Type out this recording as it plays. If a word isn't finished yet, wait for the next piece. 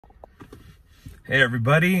Hey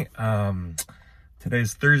everybody,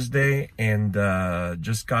 today's Thursday and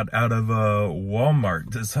just got out of a Walmart.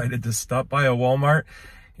 Decided to stop by a Walmart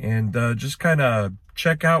and just kind of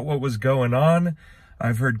check out what was going on.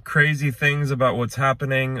 I've heard crazy things about what's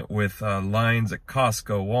happening with lines at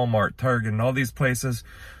Costco, Walmart, Target, and all these places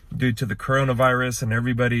due to the coronavirus, and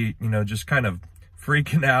everybody, just kind of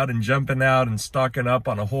freaking out and jumping out and stocking up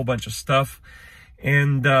on a whole bunch of stuff.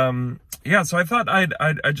 And yeah, so I thought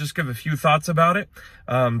I'd just give a few thoughts about it.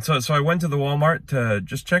 So I went to the Walmart to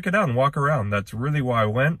just check it out and walk around. That's really why I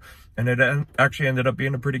went. And it actually ended up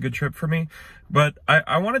being a pretty good trip for me. But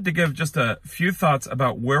I wanted to give just a few thoughts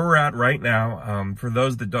about where we're at right now. For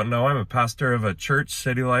those that don't know, I'm a pastor of a church,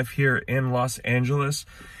 City Life, here in Los Angeles.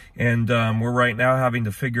 And we're right now having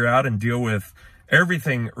to figure out and deal with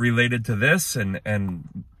everything related to this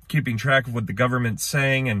and keeping track of what the government's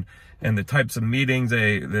saying and the types of meetings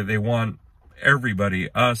they want everybody,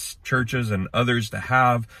 us, churches, and others to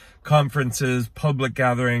have, conferences, public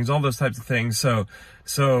gatherings, all those types of things.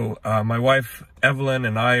 So my wife, Evelyn,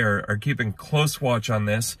 and I are keeping close watch on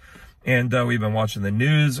this. And we've been watching the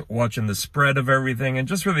news, watching the spread of everything, and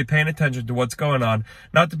just really paying attention to what's going on.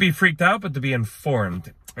 Not to be freaked out, but to be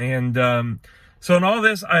informed. And so in all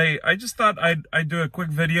this, I just thought I'd do a quick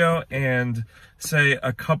video and say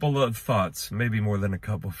a couple of thoughts, maybe more than a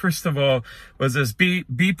couple. First of all, was this: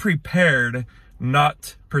 be prepared,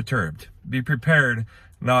 not perturbed. Be prepared,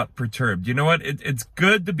 not perturbed. You know what? It's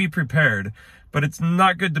good to be prepared, but it's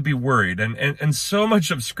not good to be worried. And so much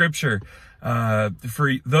of Scripture,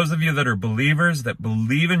 for those of you that are believers, that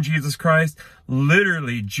believe in Jesus Christ,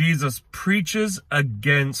 literally Jesus preaches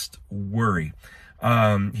against worry.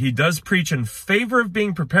 He does preach in favor of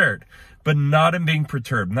being prepared, but not in being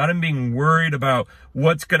perturbed, not in being worried about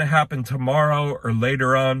what's going to happen tomorrow or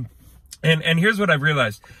later on. And here's what I've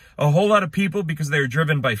realized. A whole lot of people, because they're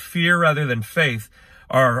driven by fear rather than faith,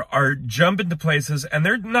 are jumping to places, and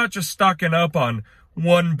they're not just stocking up on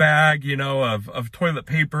one bag, of toilet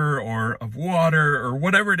paper or of water or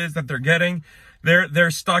whatever it is that they're getting.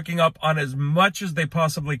 They're stocking up on as much as they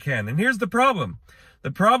possibly can. And here's the problem.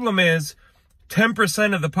 The problem is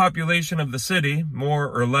 10% of the population of the city, more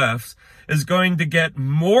or less, is going to get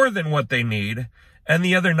more than what they need, and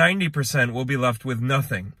the other 90% will be left with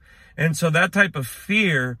nothing. And so that type of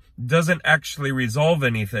fear doesn't actually resolve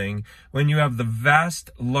anything when you have the vast,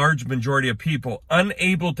 large majority of people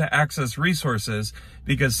unable to access resources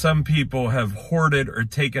because some people have hoarded or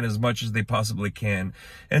taken as much as they possibly can.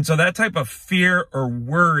 And so that type of fear or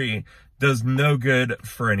worry does no good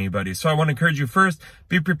for anybody. So I want to encourage you, first,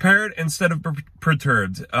 be prepared instead of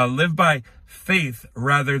perturbed. Live by faith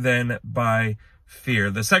rather than by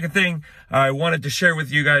fear. The second thing I wanted to share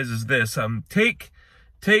with you guys is this: take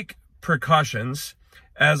precautions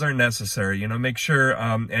as are necessary. Make sure,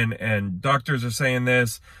 and doctors are saying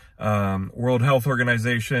this, World Health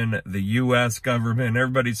Organization, the U.S. government,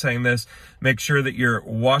 everybody's saying this. Make sure that you're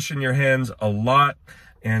washing your hands a lot,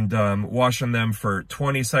 and washing them for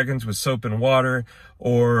 20 seconds with soap and water,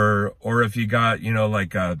 or if you got,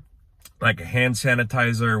 like a hand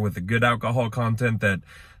sanitizer with a good alcohol content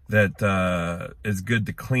that is good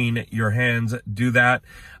to clean your hands, do that.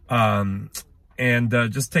 And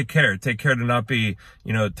just take care to not be,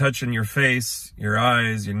 touching your face, your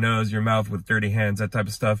eyes, your nose, your mouth with dirty hands, that type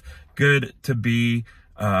of stuff. Good to be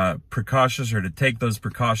precautious, or to take those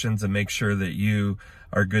precautions and make sure that you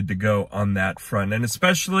are good to go on that front. And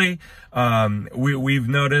especially, we've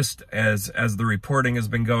noticed as the reporting has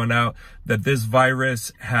been going out, that this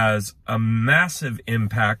virus has a massive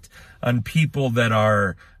impact on people that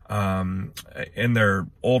are in their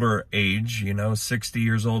older age, 60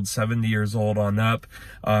 years old, 70 years old on up.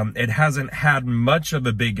 It hasn't had much of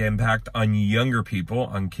a big impact on younger people,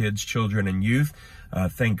 on kids, children, and youth.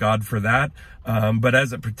 Thank God for that. But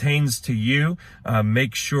as it pertains to you,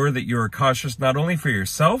 make sure that you are cautious, not only for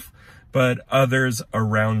yourself, but others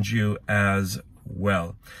around you as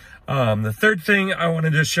well. The third thing I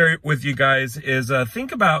wanted to share with you guys is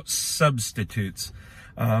think about substitutes.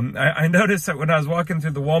 I noticed that when I was walking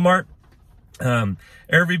through the Walmart,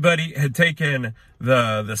 everybody had taken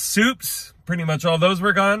the soups. Pretty much all those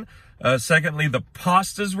were gone. Secondly, the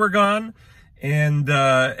pastas were gone. And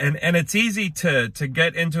it's easy to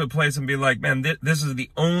get into a place and be like, man, this is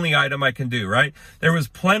the only item I can do, right? There was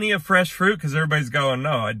plenty of fresh fruit, because everybody's going,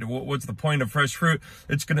 no, what's the point of fresh fruit?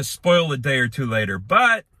 It's going to spoil a day or two later.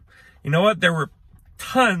 But you know what? There were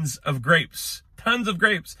tons of grapes.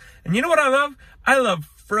 And you know what I love? I love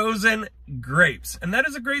frozen grapes. And that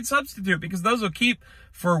is a great substitute because those will keep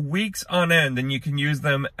for weeks on end and you can use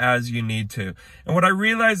them as you need to. And what I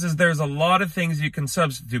realize is there's a lot of things you can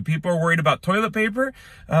substitute. People are worried about toilet paper,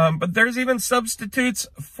 but there's even substitutes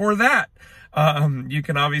for that. You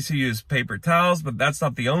can obviously use paper towels, but that's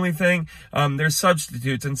not the only thing. There's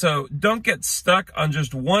substitutes. And so don't get stuck on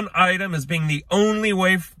just one item as being the only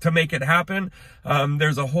way to make it happen.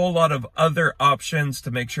 There's a whole lot of other options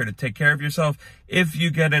to make sure to take care of yourself if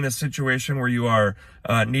you get in a situation where you are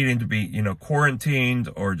needing to be, quarantined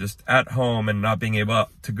or just at home and not being able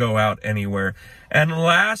to go out anywhere. And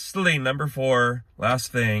lastly, number 4,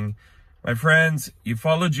 last thing, my friends, you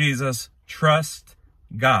follow Jesus, trust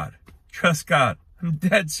God. Trust God. I'm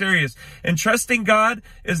dead serious. And trusting God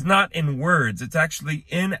is not in words. It's actually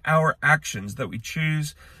in our actions that we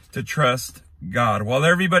choose to trust God. While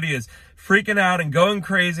everybody is freaking out and going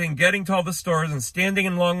crazy and getting to all the stores and standing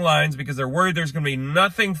in long lines because they're worried there's going to be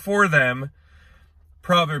nothing for them,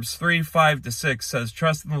 Proverbs 3:5-6 says,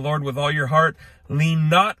 trust in the Lord with all your heart. Lean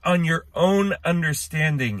not on your own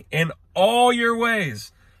understanding. In all your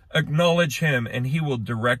ways, acknowledge him and he will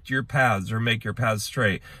direct your paths or make your paths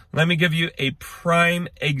straight. Let me give you a prime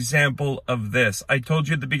example of this. I told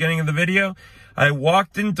you at the beginning of the video, I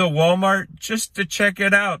walked into Walmart just to check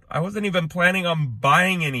it out. I wasn't even planning on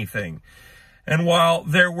buying anything. And while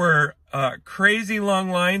there were crazy long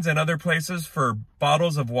lines in other places for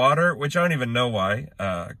bottles of water, which I don't even know why,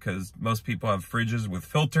 because most people have fridges with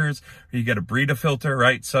filters, or you get a Brita filter,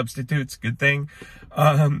 right? Substitutes, good thing.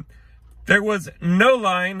 There was no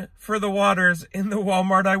line for the waters in the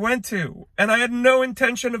Walmart I went to, and I had no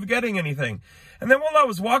intention of getting anything. And then while I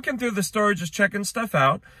was walking through the store just checking stuff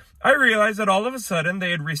out, I realized that all of a sudden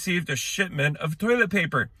they had received a shipment of toilet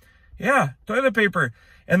paper. Yeah, toilet paper.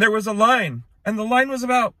 And there was a line, and the line was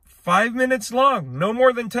about 5 minutes long, no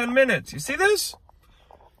more than 10 minutes. You see this?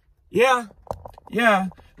 Yeah.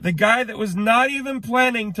 The guy that was not even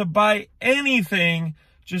planning to buy anything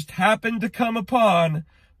just happened to come upon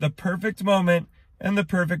the perfect moment and the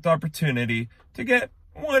perfect opportunity to get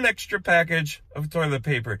one extra package of toilet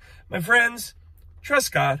paper. My friends,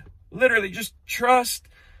 trust God. Literally, just trust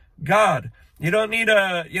God. You don't need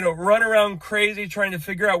to, run around crazy trying to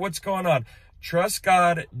figure out what's going on. Trust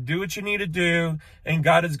God, do what you need to do, and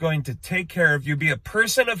God is going to take care of you. Be a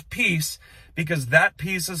person of peace, because that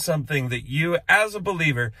peace is something that you, as a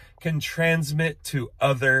believer, can transmit to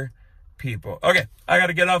other people. Okay, I got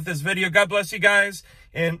to get off this video. God bless you guys.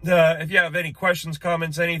 And if you have any questions,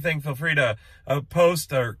 comments, anything, feel free to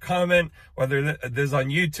post or comment, whether this is on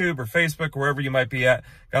YouTube or Facebook, wherever you might be at.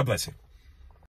 God bless you.